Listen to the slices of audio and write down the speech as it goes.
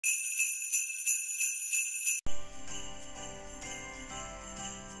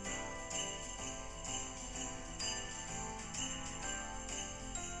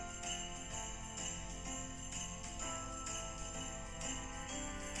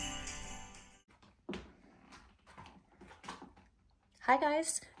Hi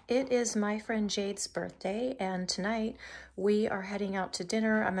guys, it is my friend Jade's birthday and tonight we are heading out to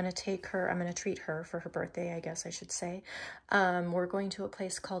dinner. I'm going to treat her for her birthday, I guess I should say. We're going to a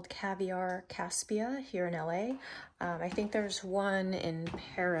place called Caviar Kaspia here in LA. I think there's one in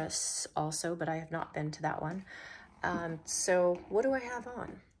Paris also, but I have not been to that one. So what do I have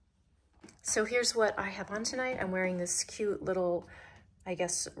on? So here's what I have on tonight. I'm wearing this cute little, I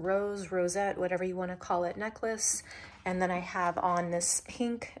guess, rosette, whatever you want to call it, necklace. And then I have on this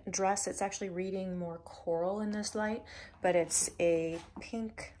pink dress. It's actually reading more coral in this light, but it's a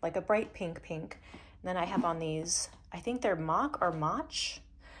pink, like a bright pink. And then I have on these, I think they're mock or mach.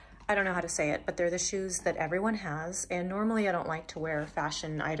 I don't know how to say it, but they're the shoes that everyone has. And normally I don't like to wear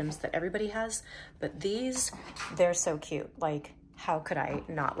fashion items that everybody has, but these, they're so cute. Like, how could I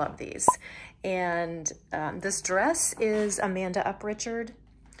not love these? And this dress is Amanda Uprichard.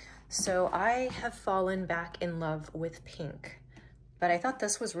 So I have fallen back in love with pink, but I thought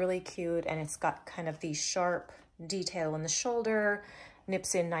this was really cute, and it's got kind of the sharp detail in the shoulder,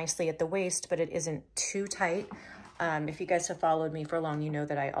 nips in nicely at the waist, but it isn't too tight. If you guys have followed me for long, you know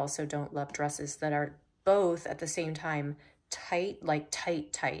that I also don't love dresses that are both at the same time tight, like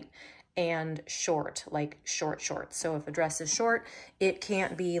tight, and short, like short. So if a dress is short, it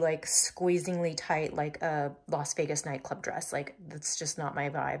can't be like squeezingly tight like a Las Vegas nightclub dress. Like, that's just not my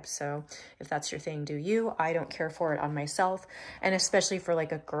vibe. So if that's your thing, do you. I don't care for it on myself, and especially for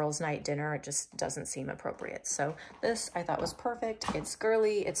like a girls' night dinner, it just doesn't seem appropriate. So this I thought was perfect. It's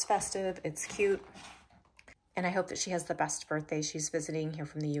girly, it's festive, it's cute, and I hope that she has the best birthday. She's visiting here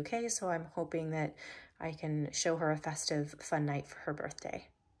from the UK, so I'm hoping that I can show her a festive, fun night for her birthday.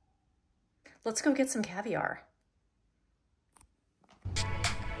 Let's go get some caviar.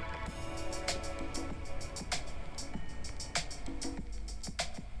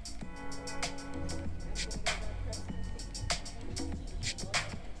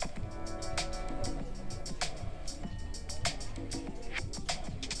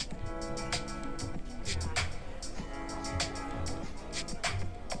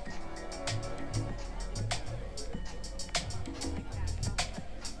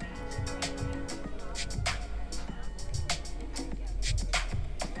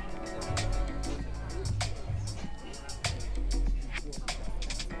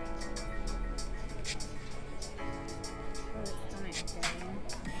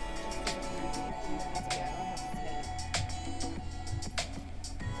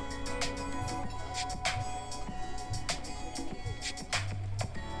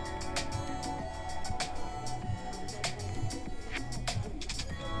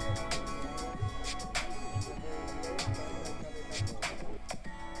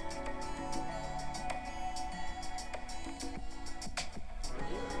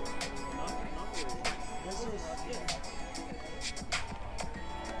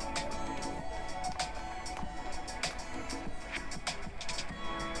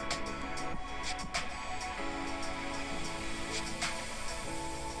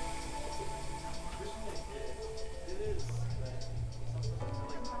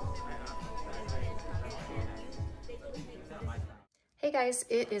 Hey guys,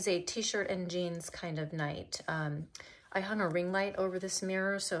 it is a t-shirt and jeans kind of night. I hung a ring light over this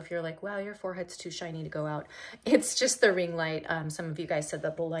mirror, so if you're like, wow, your forehead's too shiny to go out, it's just the ring light. Some of you guys said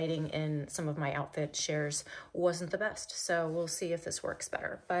that the lighting in some of my outfit shares wasn't the best, so we'll see if this works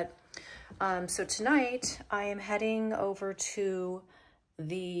better. But so tonight I am heading over to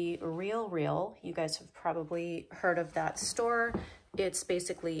the Real. You guys have probably heard of that store. It's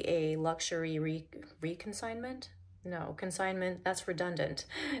basically a luxury consignment. No, consignment, that's redundant.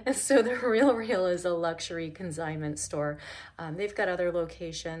 So the Real is a luxury consignment store. They've got other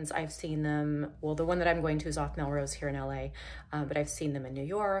locations. I've seen them, well, the one that I'm going to is off Melrose here in LA, but I've seen them in New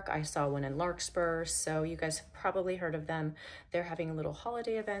York. I saw one in Larkspur, so you guys have probably heard of them. They're having a little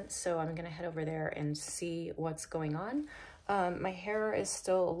holiday event, so I'm gonna head over there and see what's going on. My hair is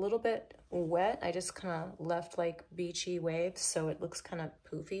still a little bit wet. I just kind of left like beachy waves, so it looks kind of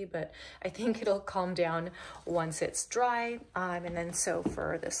poofy, but I think it'll calm down once it's dry. And then so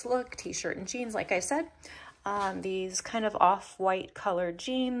for this look, t-shirt and jeans, like I said, these kind of off-white colored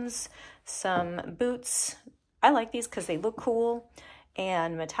jeans, some boots. I like these because they look cool,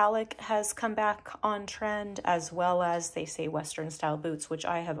 and metallic has come back on trend, as well as they say Western style boots, which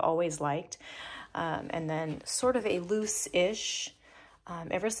I have always liked. And then sort of a loose-ish,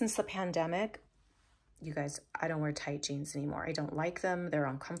 ever since the pandemic, you guys, I don't wear tight jeans anymore. I don't like them. They're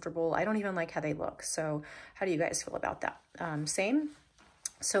uncomfortable. I don't even like how they look. So how do you guys feel about that? Same.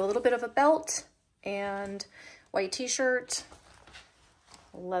 So a little bit of a belt and white t-shirt,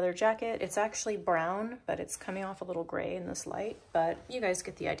 leather jacket. It's actually brown, but it's coming off a little gray in this light, but you guys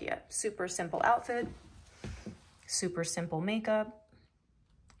get the idea. Super simple outfit, super simple makeup.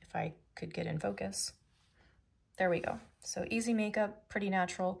 If I could get in focus. There we go. So easy makeup, pretty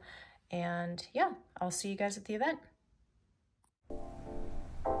natural. And yeah, I'll see you guys at the event.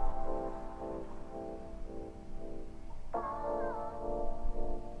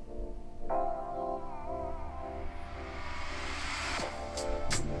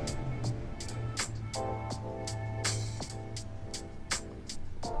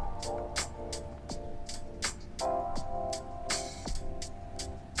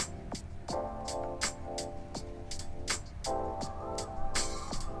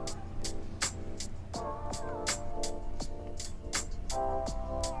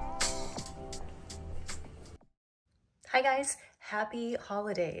 Hi guys, happy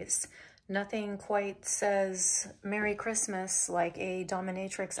holidays. Nothing quite says Merry Christmas like a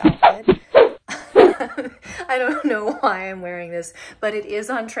dominatrix outfit. I don't know why I'm wearing this, but it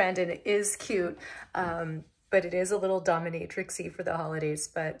is on trend and it is cute. But it is a little dominatrix-y for the holidays.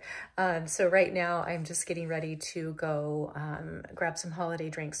 But so right now I'm just getting ready to go grab some holiday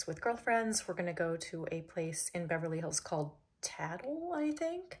drinks with girlfriends. We're gonna go to a place in Beverly Hills called Tattle, I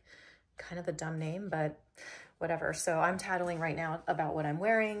think. Kind of a dumb name, but whatever. So I'm tattling right now about what I'm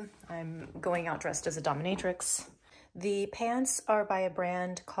wearing. I'm going out dressed as a dominatrix. The pants are by a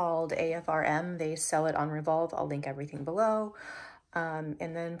brand called AFRM. They sell it on Revolve. I'll link everything below. And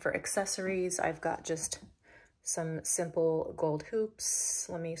then for accessories, I've got just some simple gold hoops.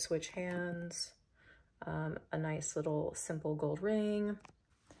 Let me switch hands. A nice little simple gold ring.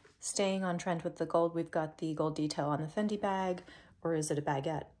 Staying on trend with the gold, we've got the gold detail on the Fendi bag, or is it a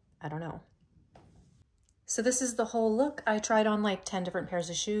baguette? I don't know. So this is the whole look. I tried on like 10 different pairs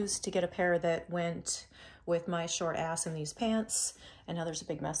of shoes to get a pair that went with my short ass in these pants. And now there's a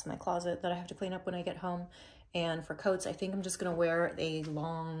big mess in my closet that I have to clean up when I get home. And for coats, I think I'm just gonna wear a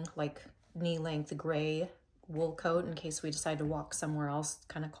long, like knee-length gray wool coat in case we decide to walk somewhere else,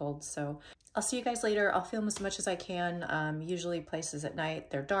 kind of cold. So I'll see you guys later. I'll film as much as I can. Usually places at night,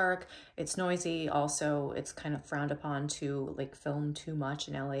 they're dark, it's noisy. Also, it's kind of frowned upon to like film too much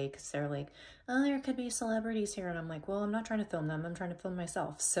in LA because they're like, oh, there could be celebrities here. And I'm like, well, I'm not trying to film them. I'm trying to film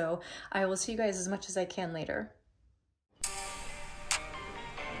myself. So I will see you guys as much as I can later.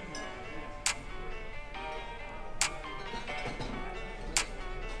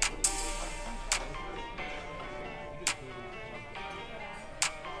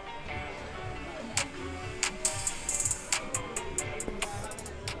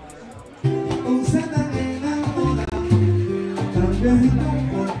 También